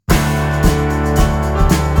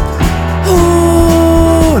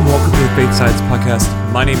Big Science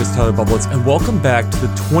Podcast. My name is Tyler Bublitz, and welcome back to the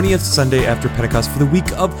 20th Sunday after Pentecost for the week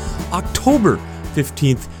of October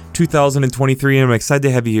 15th, 2023, and I'm excited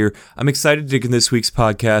to have you here. I'm excited to begin this week's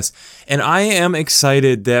podcast, and I am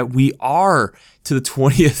excited that we are to the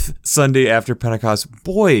 20th Sunday after Pentecost.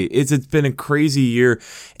 Boy, it's been a crazy year,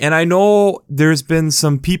 and I know there's been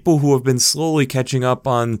some people who have been slowly catching up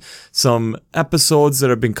on some episodes that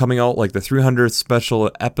have been coming out, like the 300th special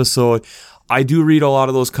episode. I do read a lot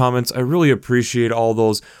of those comments. I really appreciate all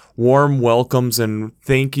those warm welcomes and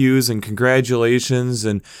thank yous and congratulations,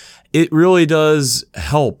 and it really does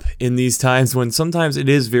help in these times when sometimes it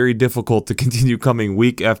is very difficult to continue coming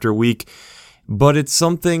week after week. But it's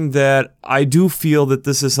something that I do feel that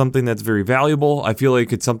this is something that's very valuable. I feel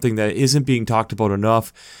like it's something that isn't being talked about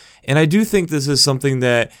enough. And I do think this is something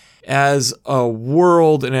that as a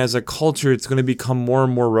world and as a culture, it's going to become more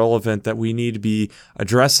and more relevant that we need to be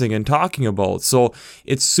addressing and talking about. So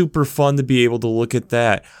it's super fun to be able to look at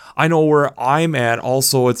that. I know where I'm at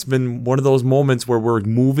also, it's been one of those moments where we're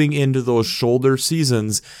moving into those shoulder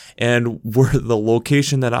seasons, and where the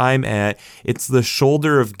location that I'm at, it's the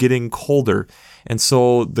shoulder of getting colder. And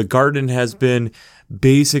so the garden has been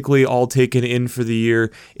basically all taken in for the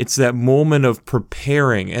year. It's that moment of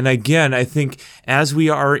preparing. And again, I think as we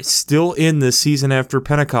are still in this season after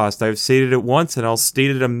Pentecost, I've stated it once and I'll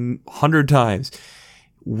state it 100 times.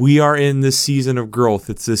 We are in this season of growth.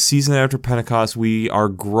 It's the season after Pentecost. We are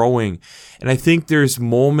growing. And I think there's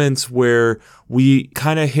moments where we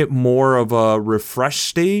kind of hit more of a refresh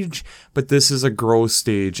stage, but this is a growth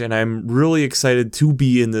stage. And I'm really excited to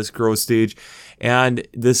be in this growth stage. And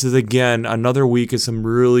this is, again, another week of some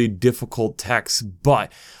really difficult texts,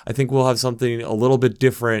 but I think we'll have something a little bit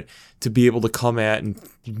different to be able to come at and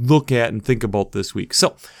look at and think about this week.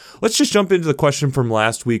 So let's just jump into the question from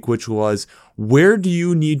last week, which was, where do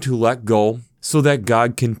you need to let go so that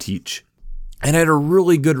God can teach? And I had a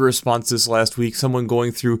really good response this last week, someone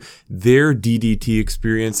going through their DDT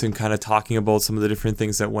experience and kind of talking about some of the different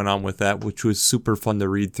things that went on with that, which was super fun to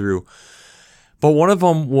read through. But one of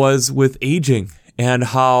them was with aging and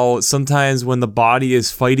how sometimes when the body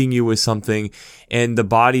is fighting you with something and the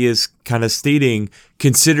body is kind of stating,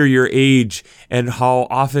 consider your age, and how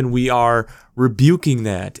often we are rebuking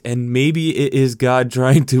that. And maybe it is God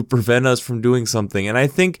trying to prevent us from doing something. And I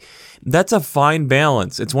think that's a fine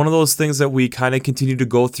balance. It's one of those things that we kind of continue to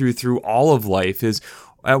go through all of life is,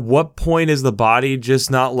 at what point is the body just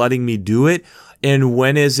not letting me do it? And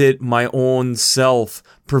when is it my own self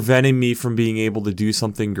preventing me from being able to do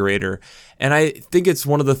something greater? And I think it's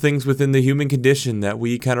one of the things within the human condition that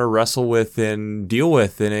we kind of wrestle with and deal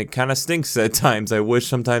with, and it kind of stinks at times. I wish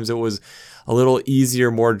sometimes it was a little easier,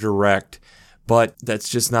 more direct, but that's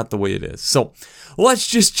just not the way it is. So let's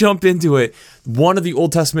just jump into it. One of the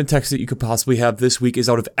Old Testament texts that you could possibly have this week is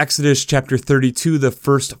out of Exodus chapter 32, the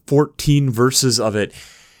first 14 verses of it.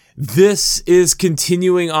 This is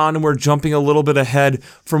continuing on, and we're jumping a little bit ahead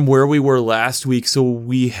from where we were last week. So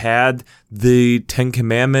we had the 10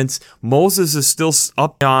 Commandments. Moses is still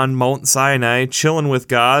up on Mount Sinai, chilling with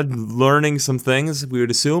God, learning some things, we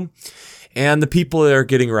would assume. And the people are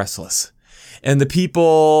getting restless. And the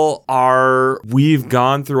people we've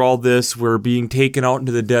gone through all this, we're being taken out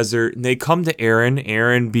into the desert, and they come to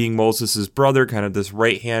Aaron being Moses' brother, kind of this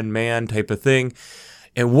right-hand man type of thing.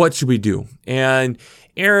 And what should we do? And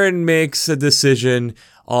Aaron makes a decision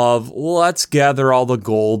of, let's gather all the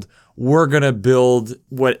gold. We're going to build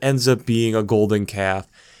what ends up being a golden calf.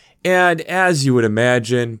 And as you would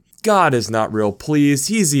imagine, God is not real pleased.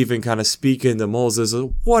 He's even kind of speaking to Moses,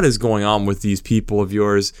 what is going on with these people of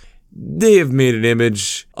yours? They have made an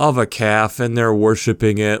image of a calf and they're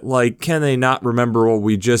worshiping it. Like, can they not remember what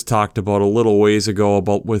we just talked about a little ways ago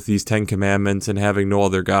about with these 10 Commandments and having no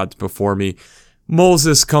other gods before me?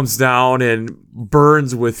 Moses comes down and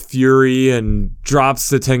burns with fury and drops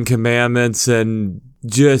the 10 Commandments and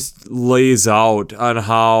just lays out on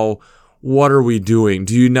how, what are we doing?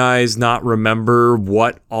 Do you guys not remember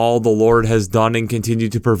what all the Lord has done and continue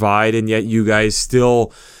to provide, and yet you guys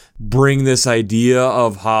still bring this idea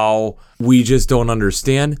of how we just don't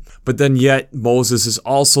understand? But then yet Moses is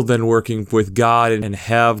also then working with God and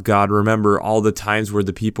have God remember all the times where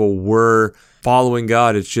the people were following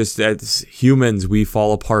God. It's just as humans, we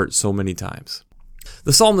fall apart so many times.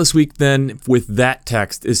 The psalm this week then with that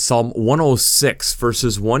text is Psalm 106,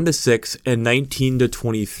 verses 1 to 6 and 19 to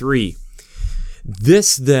 23.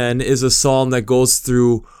 This then is a psalm that goes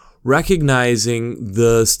through recognizing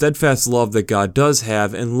the steadfast love that God does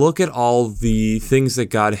have, and look at all the things that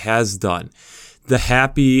God has done. The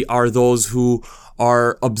happy are those who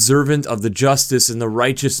are observant of the justice and the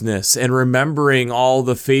righteousness and remembering all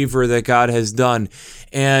the favor that God has done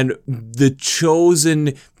and the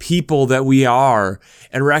chosen people that we are,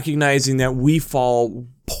 and recognizing that we fall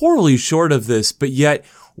poorly short of this, but yet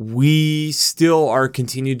we still are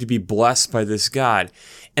continued to be blessed by this God.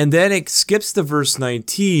 And then it skips to verse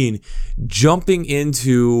 19, jumping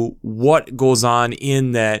into what goes on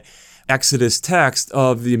in that Exodus text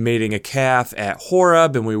of the mating a calf at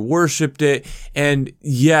Horeb, and we worshiped it, and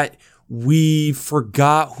yet we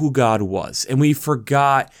forgot who God was, and we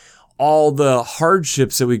forgot all the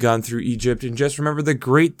hardships that we gone through Egypt, and just remember the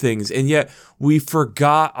great things, and yet we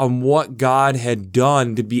forgot on what God had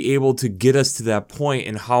done to be able to get us to that point,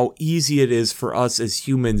 and how easy it is for us as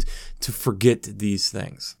humans to forget these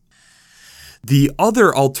things. The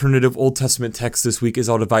other alternative Old Testament text this week is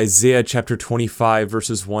out of Isaiah chapter 25,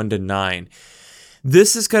 verses 1 to 9.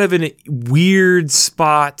 This is kind of a weird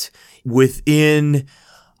spot within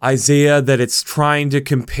Isaiah that it's trying to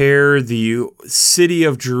compare the city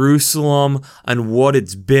of Jerusalem and what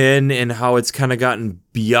it's been and how it's kind of gotten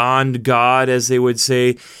beyond God, as they would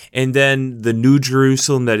say, and then the new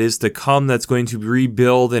Jerusalem that is to come that's going to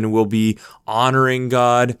rebuild and will be honoring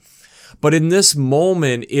God. But in this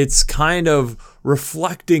moment, it's kind of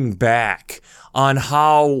reflecting back on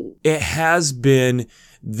how it has been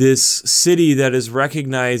this city that is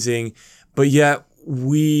recognizing, but yet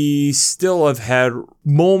we still have had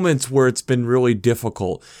moments where it's been really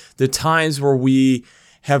difficult. The times where we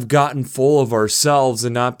have gotten full of ourselves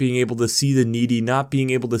and not being able to see the needy, not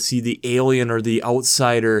being able to see the alien or the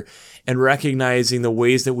outsider, and recognizing the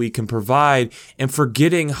ways that we can provide and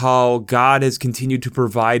forgetting how God has continued to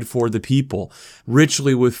provide for the people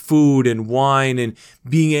richly with food and wine, and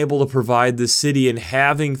being able to provide the city and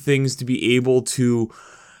having things to be able to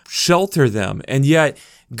shelter them. And yet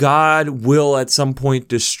God will at some point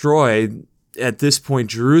destroy, at this point,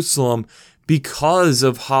 Jerusalem, because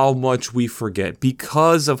of how much we forget,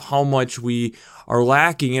 because of how much we are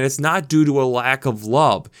lacking. And it's not due to a lack of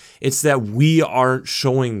love. It's that we aren't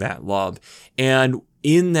showing that love. And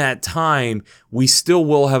in that time, we still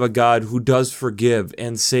will have a God who does forgive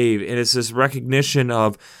and save. And it's this recognition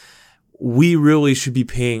of we really should be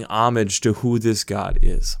paying homage to who this God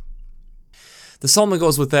is. The psalm that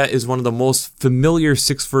goes with that is one of the most familiar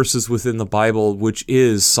 6 verses within the Bible, which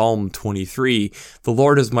is Psalm 23. The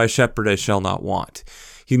Lord is my shepherd, I shall not want.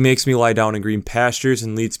 He makes me lie down in green pastures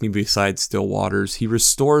and leads me beside still waters. He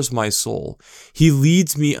restores my soul. He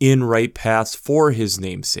leads me in right paths for his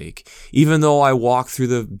name's sake. Even though I walk through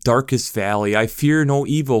the darkest valley, I fear no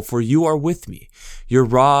evil, for you are with me. Your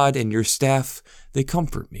rod and your staff, they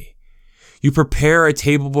comfort me. You prepare a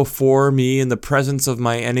table before me in the presence of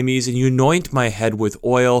my enemies, and you anoint my head with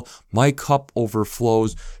oil. My cup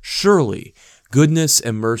overflows. Surely goodness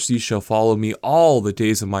and mercy shall follow me all the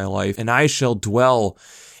days of my life, and I shall dwell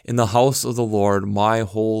in the house of the Lord my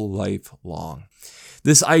whole life long.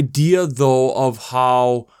 This idea, though, of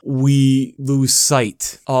how we lose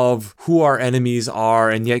sight of who our enemies are,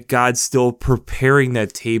 and yet God's still preparing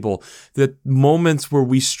that table. The moments where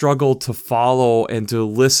we struggle to follow and to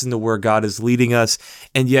listen to where God is leading us,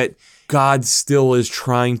 and yet God still is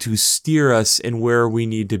trying to steer us in where we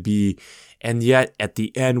need to be. And yet, at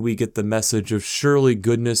the end, we get the message of surely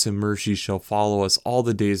goodness and mercy shall follow us all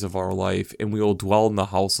the days of our life, and we will dwell in the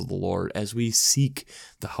house of the Lord as we seek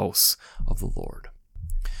the house of the Lord.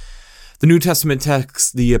 The New Testament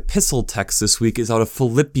text, the epistle text this week, is out of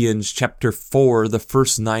Philippians chapter 4, the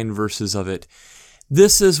first 9 verses of it.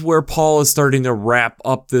 This is where Paul is starting to wrap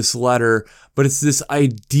up this letter, but it's this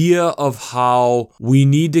idea of how we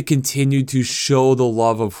need to continue to show the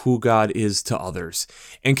love of who God is to others,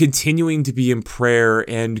 and continuing to be in prayer,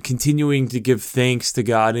 and continuing to give thanks to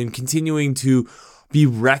God, and continuing to be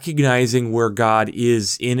recognizing where God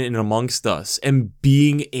is in and amongst us, and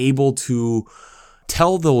being able to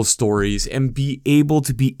tell those stories and be able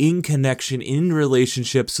to be in connection, in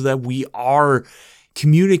relationship, so that we are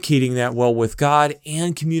communicating that well with God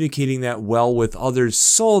and communicating that well with others,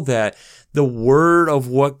 so that the word of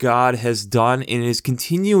what God has done and is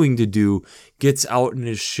continuing to do gets out and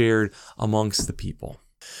is shared amongst the people.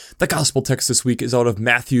 The gospel text this week is out of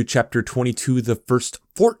Matthew chapter 22, the first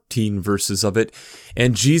 14 verses of it,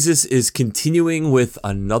 and Jesus is continuing with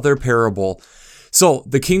another parable. So,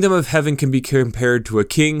 the kingdom of heaven can be compared to a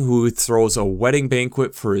king who throws a wedding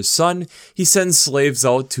banquet for his son. He sends slaves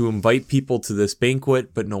out to invite people to this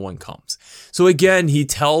banquet, but no one comes. So again, he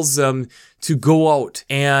tells them to go out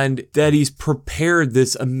and that he's prepared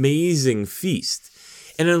this amazing feast.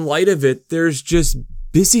 And in light of it, there's just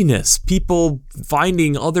busyness, people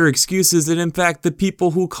finding other excuses. And in fact, the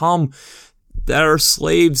people who come, that are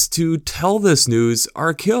slaves to tell this news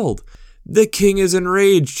are killed. The king is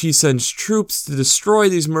enraged. He sends troops to destroy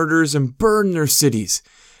these murderers and burn their cities.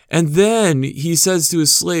 And then he says to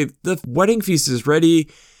his slave, the wedding feast is ready,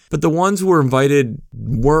 but the ones who were invited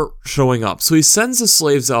weren't showing up. So he sends the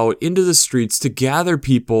slaves out into the streets to gather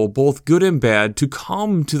people, both good and bad, to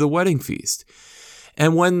come to the wedding feast.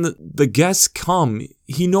 And when the guests come,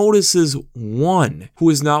 he notices one who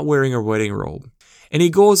is not wearing a wedding robe. And he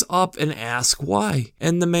goes up and asks why.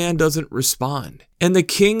 And the man doesn't respond. And the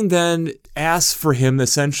king then asks for him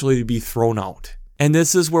essentially to be thrown out. And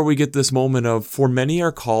this is where we get this moment of, for many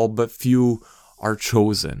are called, but few are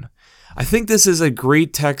chosen. I think this is a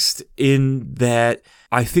great text in that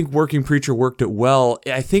I think Working Preacher worked it well.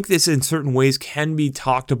 I think this in certain ways can be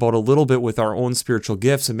talked about a little bit with our own spiritual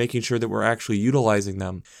gifts and making sure that we're actually utilizing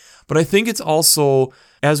them. But I think it's also,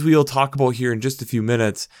 as we'll talk about here in just a few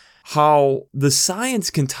minutes, how the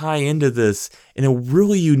science can tie into this in a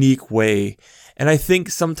really unique way. And I think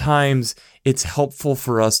sometimes it's helpful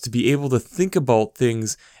for us to be able to think about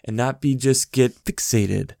things and not just get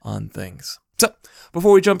fixated on things. So,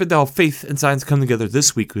 before we jump into how faith and science come together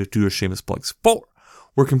this week, we do a shameless plugs for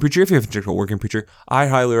Working Preacher. If you haven't checked out Working Preacher, I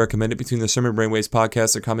highly recommend it. Between the Sermon Brainwaves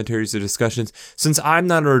podcasts, their commentaries, their discussions, since I'm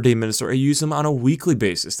not an ordained minister, I use them on a weekly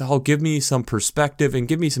basis to help give me some perspective and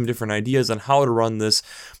give me some different ideas on how to run this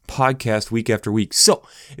podcast week after week. So,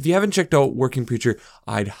 if you haven't checked out Working Preacher,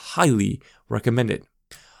 I'd highly recommend it.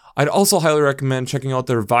 I'd also highly recommend checking out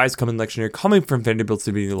the Revised Common Lectionary coming from Vanderbilt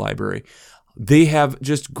Divinity Library. They have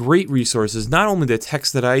just great resources, not only the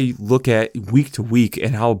text that I look at week to week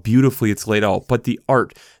and how beautifully it's laid out, but the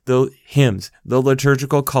art, the hymns, the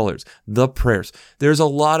liturgical colors, the prayers. There's a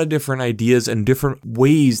lot of different ideas and different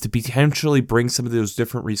ways to potentially bring some of those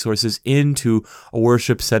different resources into a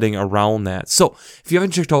worship setting around that. So if you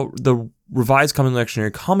haven't checked out the Revised Common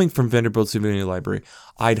Lectionary coming from Vanderbilt Divinity Library,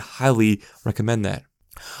 I'd highly recommend that.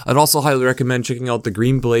 I'd also highly recommend checking out the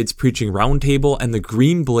Green Blades Preaching Roundtable and the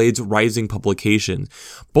Green Blades Rising publication.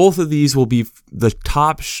 Both of these will be the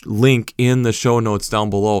top link in the show notes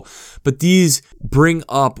down below, but these bring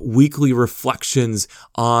up weekly reflections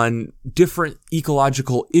on different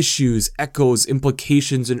ecological issues, echoes,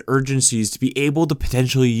 implications, and urgencies to be able to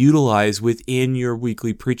potentially utilize within your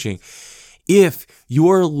weekly preaching. If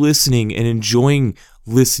you're listening and enjoying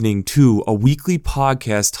listening to a weekly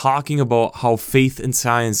podcast talking about how faith and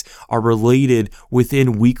science are related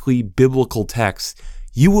within weekly biblical texts,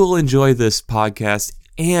 you will enjoy this podcast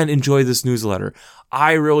and enjoy this newsletter.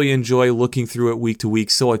 I really enjoy looking through it week to week,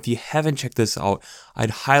 so if you haven't checked this out, I'd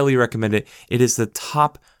highly recommend it. It is the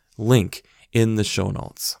top link in the show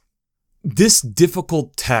notes. This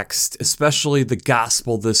difficult text, especially the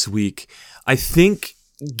gospel this week, I think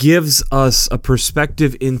gives us a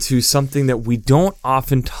perspective into something that we don't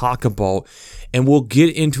often talk about, and we'll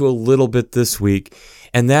get into a little bit this week,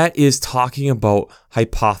 and that is talking about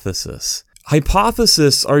hypothesis.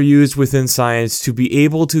 Hypotheses are used within science to be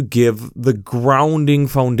able to give the grounding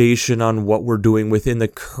foundation on what we're doing within the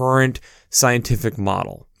current scientific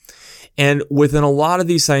model. And within a lot of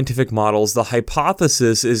these scientific models, the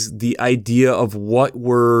hypothesis is the idea of what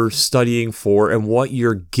we're studying for and what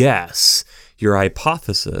your guess, your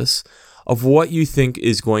hypothesis of what you think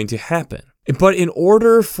is going to happen. But in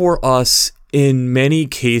order for us, in many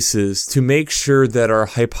cases, to make sure that our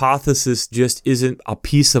hypothesis just isn't a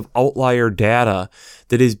piece of outlier data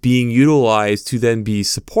that is being utilized to then be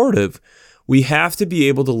supportive, we have to be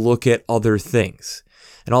able to look at other things.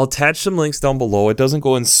 And I'll attach some links down below. It doesn't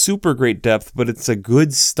go in super great depth, but it's a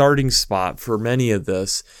good starting spot for many of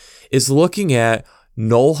this, is looking at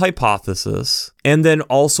null hypothesis, and then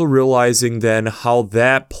also realizing then how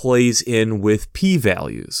that plays in with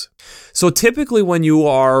p-values. So typically when you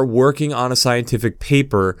are working on a scientific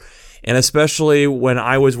paper, and especially when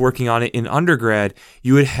I was working on it in undergrad,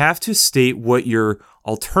 you would have to state what your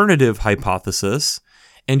alternative hypothesis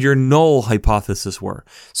and your null hypothesis were.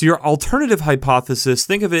 So your alternative hypothesis,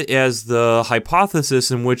 think of it as the hypothesis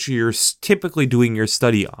in which you're typically doing your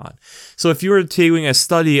study on. So if you were doing a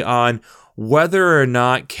study on whether or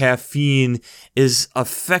not caffeine is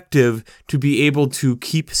effective to be able to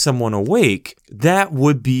keep someone awake, that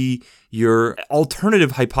would be your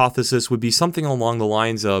alternative hypothesis, would be something along the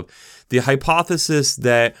lines of the hypothesis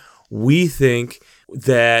that we think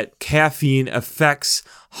that caffeine affects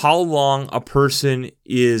how long a person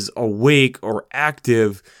is awake or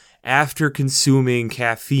active after consuming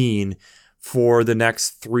caffeine for the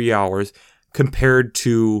next 3 hours compared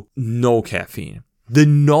to no caffeine. The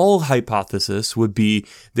null hypothesis would be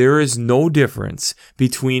there is no difference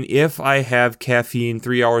between if I have caffeine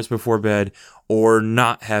 3 hours before bed or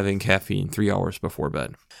not having caffeine 3 hours before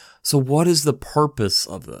bed. So what is the purpose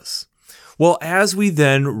of this? Well, as we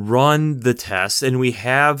then run the tests and we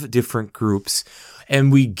have different groups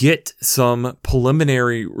and we get some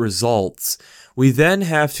preliminary results, we then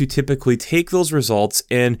have to typically take those results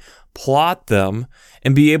and plot them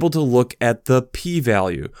and be able to look at the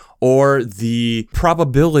p-value or the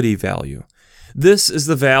probability value. This is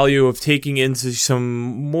the value of taking into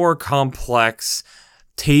some more complex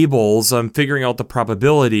tables on figuring out the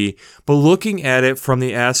probability, but looking at it from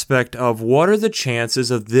the aspect of what are the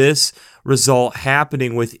chances of this result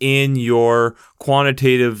happening within your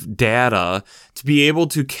quantitative data to be able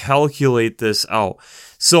to calculate this out.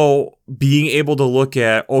 So being able to look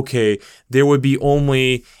at, okay, there would be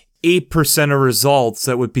only 8% of results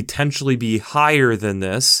that would potentially be higher than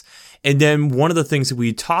this. And then one of the things that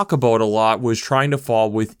we talk about a lot was trying to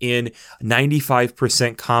fall within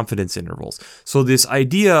 95% confidence intervals. So this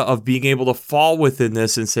idea of being able to fall within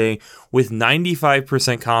this and saying with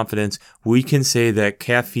 95% confidence, we can say that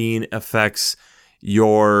caffeine affects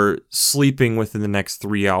your sleeping within the next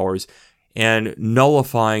 3 hours, and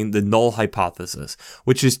nullifying the null hypothesis,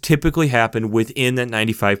 which has typically happened within that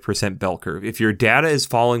 95% bell curve. If your data is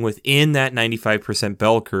falling within that 95%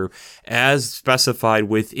 bell curve, as specified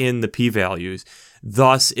within the p-values,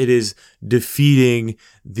 thus it is defeating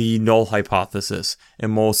the null hypothesis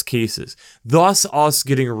in most cases. Thus, us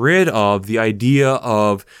getting rid of the idea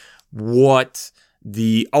of what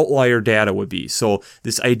the outlier data would be. So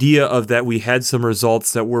this idea of that we had some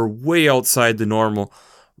results that were way outside the normal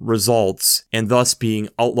results and thus being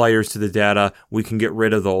outliers to the data, we can get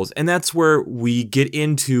rid of those. And that's where we get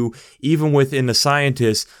into, even within the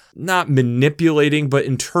scientists, not manipulating, but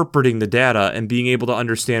interpreting the data and being able to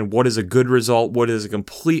understand what is a good result, what is a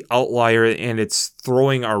complete outlier, and it's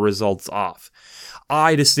throwing our results off.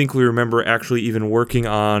 I distinctly remember actually even working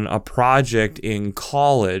on a project in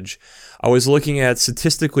college. I was looking at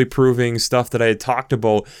statistically proving stuff that I had talked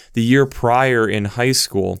about the year prior in high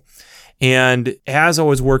school. And as I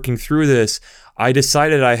was working through this, I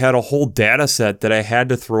decided I had a whole data set that I had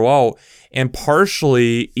to throw out. And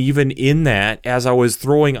partially, even in that, as I was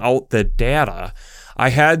throwing out the data, I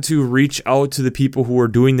had to reach out to the people who were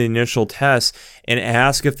doing the initial tests and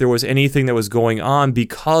ask if there was anything that was going on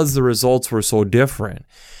because the results were so different.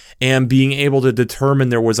 And being able to determine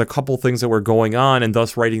there was a couple things that were going on, and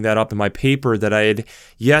thus writing that up in my paper that I had,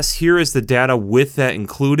 yes, here is the data with that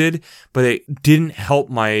included, but it didn't help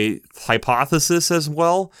my hypothesis as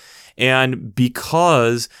well. And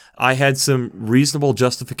because I had some reasonable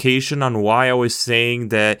justification on why I was saying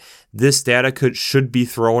that this data should be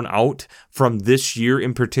thrown out from this year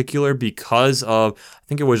in particular, because of, I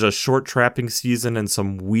think it was a short trapping season and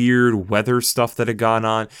some weird weather stuff that had gone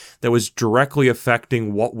on that was directly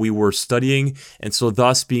affecting what we were studying. And so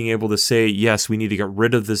thus being able to say, yes, we need to get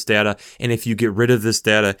rid of this data. And if you get rid of this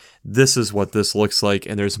data, this is what this looks like.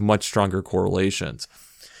 And there's much stronger correlations.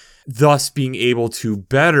 Thus being able to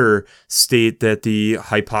better state that the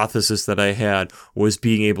hypothesis that I had was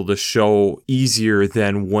being able to show easier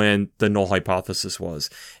than when the null hypothesis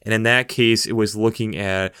was. And in that case, it was looking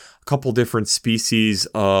at a couple different species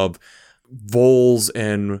of voles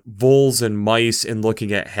and mice and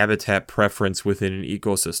looking at habitat preference within an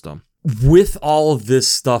ecosystem. With all of this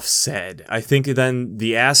stuff said, I think then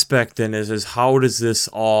the aspect then is how does this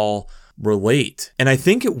all relate? And I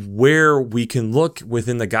think where we can look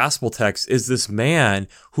within the gospel text is this man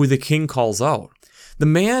who the king calls out. The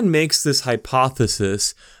man makes this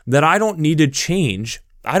hypothesis that I don't need to change.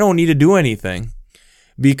 I don't need to do anything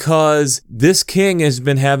because this king has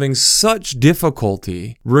been having such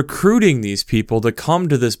difficulty recruiting these people to come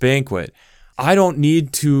to this banquet. I don't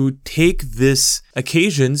need to take this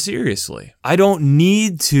occasion seriously. I don't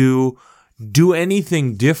need to do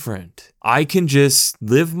anything different. I can just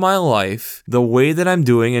live my life the way that I'm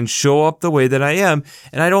doing and show up the way that I am.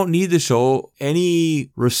 And I don't need to show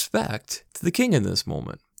any respect to the king in this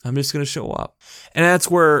moment. I'm just going to show up. And that's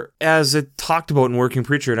where, as it talked about in Working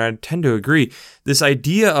Preacher, and I tend to agree, this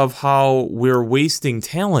idea of how we're wasting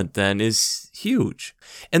talent then is huge.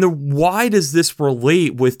 And why does this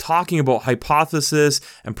relate with talking about hypothesis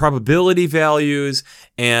and probability values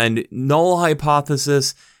and null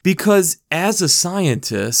hypothesis? Because as a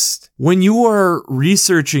scientist, when you are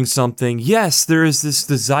researching something, yes, there is this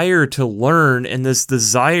desire to learn and this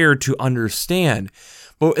desire to understand.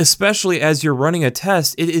 But especially as you're running a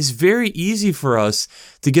test, it is very easy for us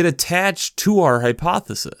to get attached to our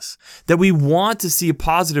hypothesis, that we want to see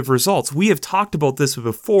positive results. We have talked about this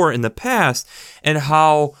before in the past, and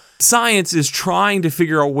how science is trying to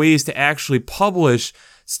figure out ways to actually publish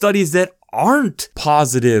studies that aren't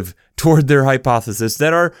positive toward their hypothesis,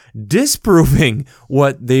 that are disproving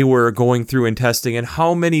what they were going through and testing, and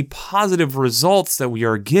how many positive results that we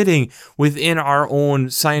are getting within our own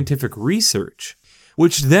scientific research,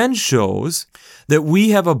 which then shows that we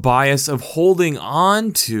have a bias of holding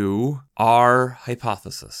on to our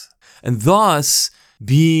hypothesis, and thus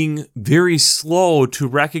being very slow to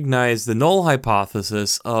recognize the null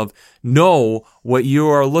hypothesis of, no, what you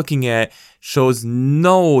are looking at shows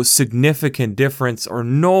no significant difference or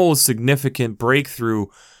no significant breakthrough.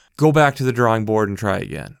 Go back to the drawing board and try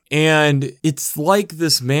again. And it's like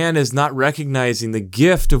this man is not recognizing the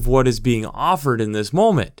gift of what is being offered in this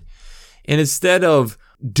moment. And instead of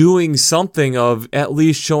doing something of at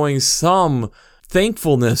least showing some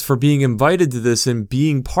thankfulness for being invited to this and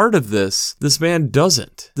being part of this, this man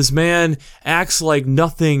doesn't. This man acts like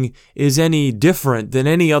nothing is any different than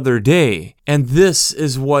any other day. And this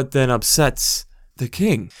is what then upsets the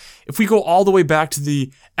king. If we go all the way back to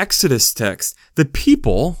the Exodus text, the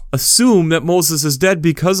people assume that Moses is dead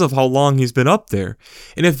because of how long he's been up there.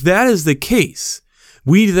 And if that is the case,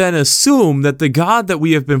 we then assume that the God that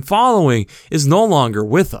we have been following is no longer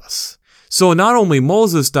with us. So not only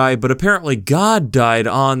Moses died, but apparently God died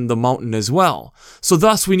on the mountain as well. So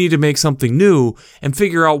thus we need to make something new and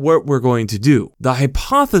figure out what we're going to do. The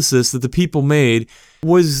hypothesis that the people made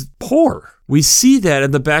was poor. We see that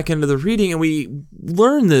at the back end of the reading, and we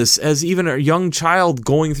learn this as even a young child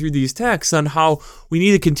going through these texts on how we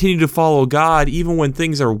need to continue to follow God even when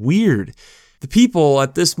things are weird. The people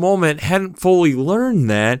at this moment hadn't fully learned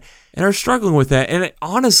that and are struggling with that. And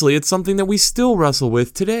honestly, it's something that we still wrestle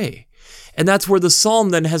with today. And that's where the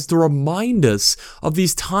psalm then has to remind us of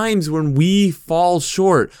these times when we fall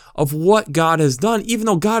short of what God has done, even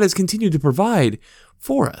though God has continued to provide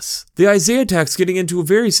for us. The Isaiah text getting into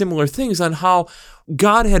very similar things on how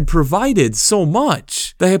God had provided so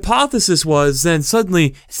much. The hypothesis was then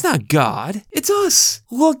suddenly, it's not God, it's us.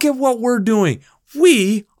 Look at what we're doing.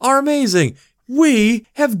 We are amazing. We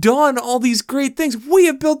have done all these great things. We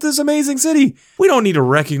have built this amazing city. We don't need to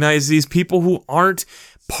recognize these people who aren't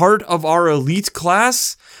part of our elite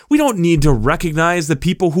class. We don't need to recognize the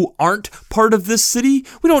people who aren't part of this city.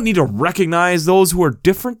 We don't need to recognize those who are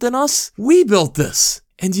different than us. We built this.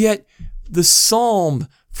 And yet the psalm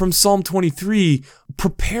from Psalm 23,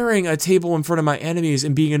 preparing a table in front of my enemies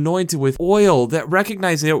and being anointed with oil, that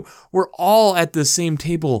recognizing that we're all at the same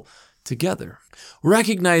table together.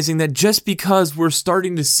 Recognizing that just because we're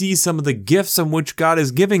starting to see some of the gifts in which God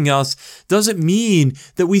is giving us doesn't mean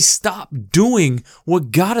that we stop doing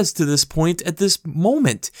what got us to this point at this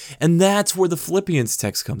moment. And that's where the Philippians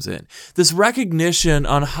text comes in. This recognition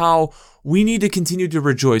on how we need to continue to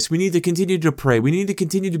rejoice. We need to continue to pray. We need to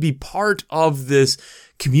continue to be part of this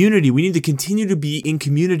community. We need to continue to be in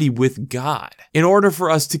community with God in order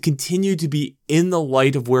for us to continue to be in the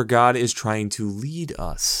light of where God is trying to lead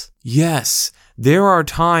us. Yes, there are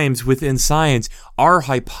times within science our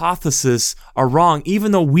hypotheses are wrong,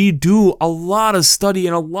 even though we do a lot of study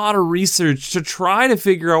and a lot of research to try to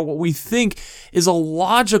figure out what we think is a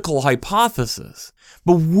logical hypothesis.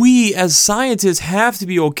 But we as scientists have to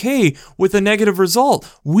be okay with a negative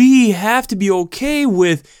result. We have to be okay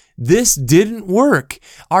with this didn't work.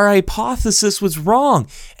 Our hypothesis was wrong.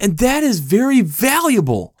 And that is very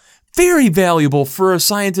valuable for a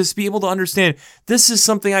scientist to be able to understand this is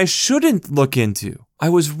something I shouldn't look into. I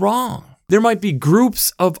was wrong. There might be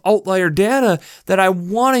groups of outlier data that I'm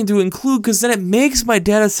wanting to include because then it makes my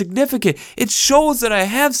data significant. It shows that I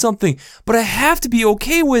have something, but I have to be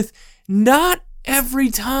okay with not every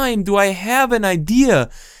time do I have an idea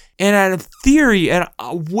and a theory and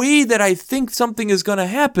a way that I think something is going to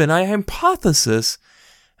happen, a hypothesis,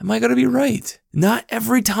 am I going to be right? Not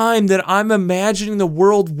every time that I'm imagining the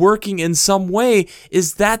world working in some way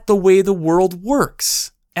is that the way the world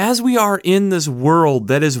works. As we are in this world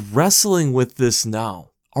that is wrestling with this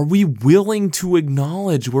now, are we willing to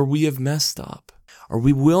acknowledge where we have messed up? Are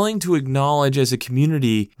we willing to acknowledge as a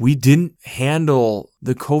community we didn't handle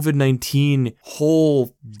the COVID-19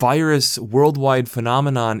 whole virus worldwide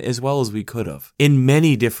phenomenon as well as we could have in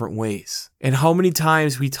many different ways? And how many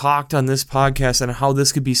times we talked on this podcast on how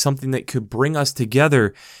this could be something that could bring us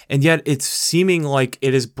together, and yet it's seeming like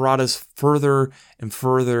it has brought us further and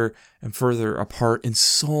further and further apart in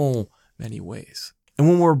so many ways. And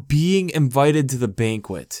when we're being invited to the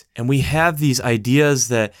banquet and we have these ideas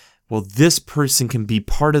that, well, this person can be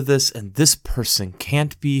part of this and this person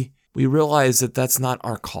can't be, we realize that that's not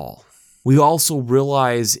our call. We also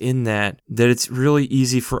realize in that it's really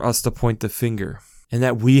easy for us to point the finger and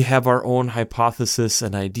that we have our own hypothesis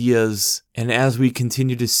and ideas. And as we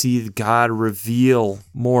continue to see God reveal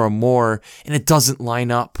more and more, and it doesn't line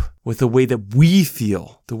up with the way that we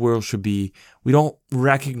feel the world should be, we don't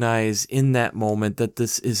recognize in that moment that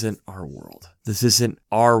this isn't our world. This isn't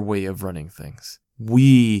our way of running things.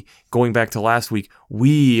 We, going back to last week,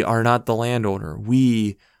 we are not the landowner.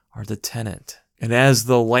 We are the tenant. And as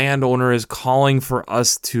the landowner is calling for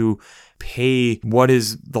us to pay what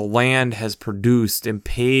is the land has produced and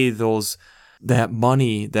pay that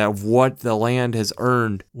money, that what the land has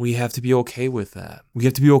earned, we have to be okay with that. We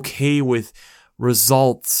have to be okay with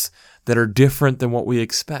results that are different than what we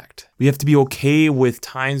expect. We have to be okay with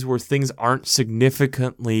times where things aren't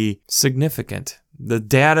significantly significant. The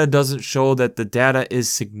data doesn't show that the data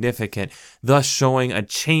is significant, thus showing a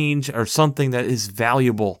change or something that is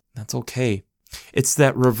valuable. That's okay. It's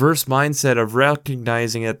that reverse mindset of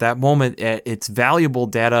recognizing at that moment it's valuable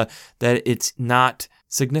data that it's not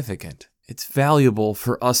significant. It's valuable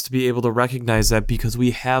for us to be able to recognize that because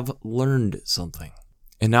we have learned something.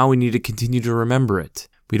 And now we need to continue to remember it.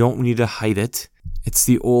 We don't need to hide it. It's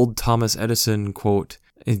the old Thomas Edison quote,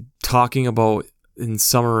 talking about and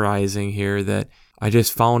summarizing here that I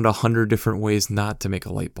just found 100 different ways not to make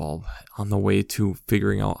a light bulb on the way to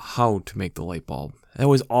figuring out how to make the light bulb. That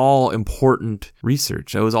was all important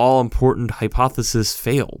research. That was all important hypothesis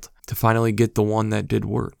failed to finally get the one that did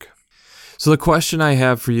work. So the question I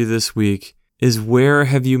have for you this week is, where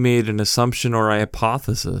have you made an assumption or a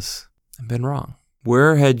hypothesis and been wrong?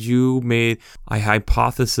 Where had you made a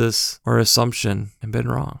hypothesis or assumption and been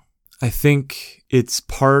wrong? I think it's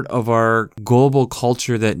part of our global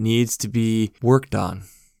culture that needs to be worked on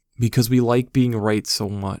because we like being right so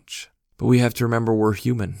much. But we have to remember we're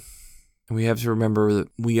human. And we have to remember that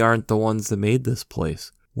we aren't the ones that made this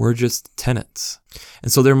place. We're just tenants.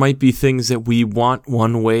 And so there might be things that we want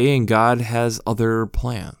one way and God has other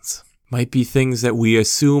plans. Might be things that we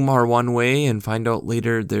assume are one way and find out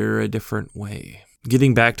later they're a different way.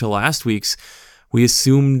 Getting back to last week's, we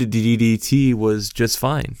assumed DDT was just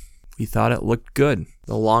fine. We thought it looked good.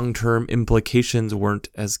 The long-term implications weren't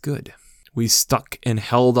as good. We stuck and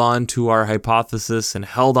held on to our hypothesis and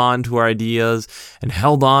held on to our ideas and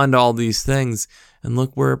held on to all these things, and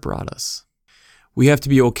look where it brought us. We have to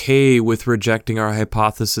be okay with rejecting our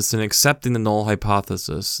hypothesis and accepting the null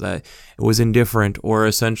hypothesis, that it was indifferent, or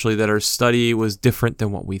essentially that our study was different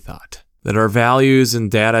than what we thought. That our values and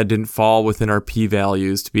data didn't fall within our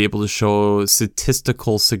p-values to be able to show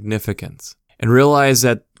statistical significance. And realize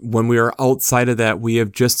that when we are outside of that, we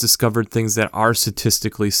have just discovered things that are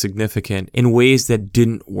statistically significant in ways that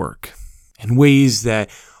didn't work, in ways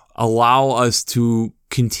that allow us to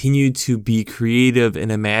continue to be creative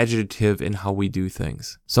and imaginative in how we do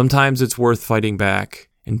things. Sometimes it's worth fighting back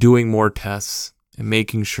and doing more tests and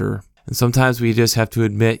making sure. And sometimes we just have to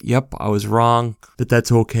admit, yep, I was wrong, but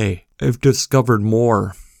that's okay. I've discovered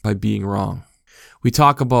more by being wrong. We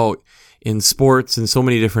talk about in sports and so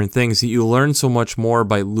many different things that you learn so much more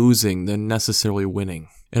by losing than necessarily winning.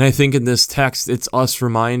 And I think in this text, it's us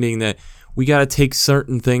reminding that we got to take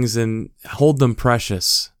certain things and hold them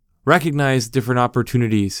precious. Recognize different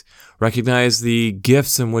opportunities. Recognize the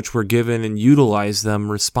gifts in which we're given and utilize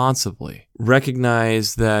them responsibly.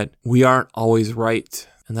 Recognize that we aren't always right,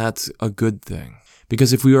 and that's a good thing.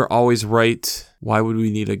 Because if we were always right, why would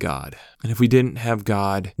we need a God? And if we didn't have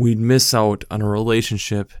God, we'd miss out on a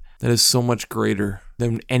relationship that is so much greater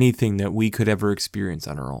than anything that we could ever experience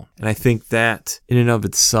on our own. And I think that, in and of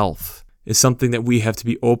itself, is something that we have to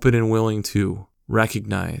be open and willing to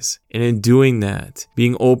recognize. And in doing that,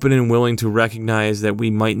 being open and willing to recognize that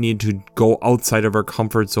we might need to go outside of our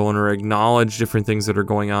comfort zone or acknowledge different things that are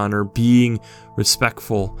going on, or being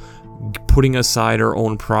respectful, putting aside our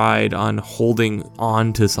own pride on holding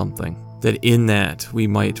on to something, that in that we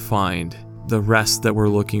might find the rest that we're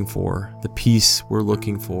looking for, the peace we're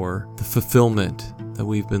looking for, the fulfillment that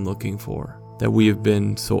we've been looking for, that we have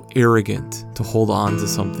been so arrogant to hold on to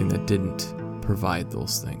something that didn't provide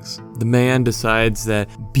those things. The man decides that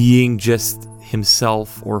being just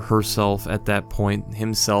himself or herself at that point,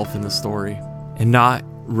 himself in the story, and not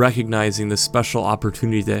recognizing the special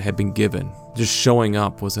opportunity that had been given, just showing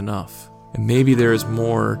up was enough. And maybe there is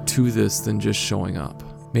more to this than just showing up.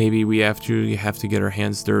 Maybe we have to get our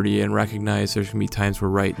hands dirty and recognize there's going to be times we're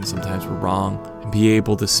right and sometimes we're wrong, and be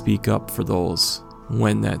able to speak up for those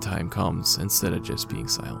when that time comes instead of just being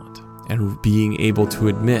silent. And being able to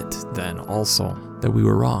admit then also that we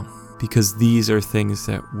were wrong, because these are things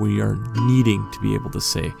that we are needing to be able to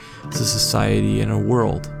say as a society and a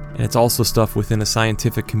world. And it's also stuff within a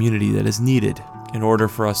scientific community that is needed in order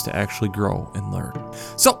for us to actually grow and learn.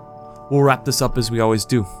 So we'll wrap this up as we always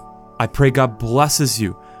do. I pray God blesses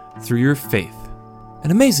you through your faith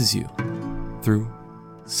and amazes you through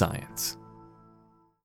science.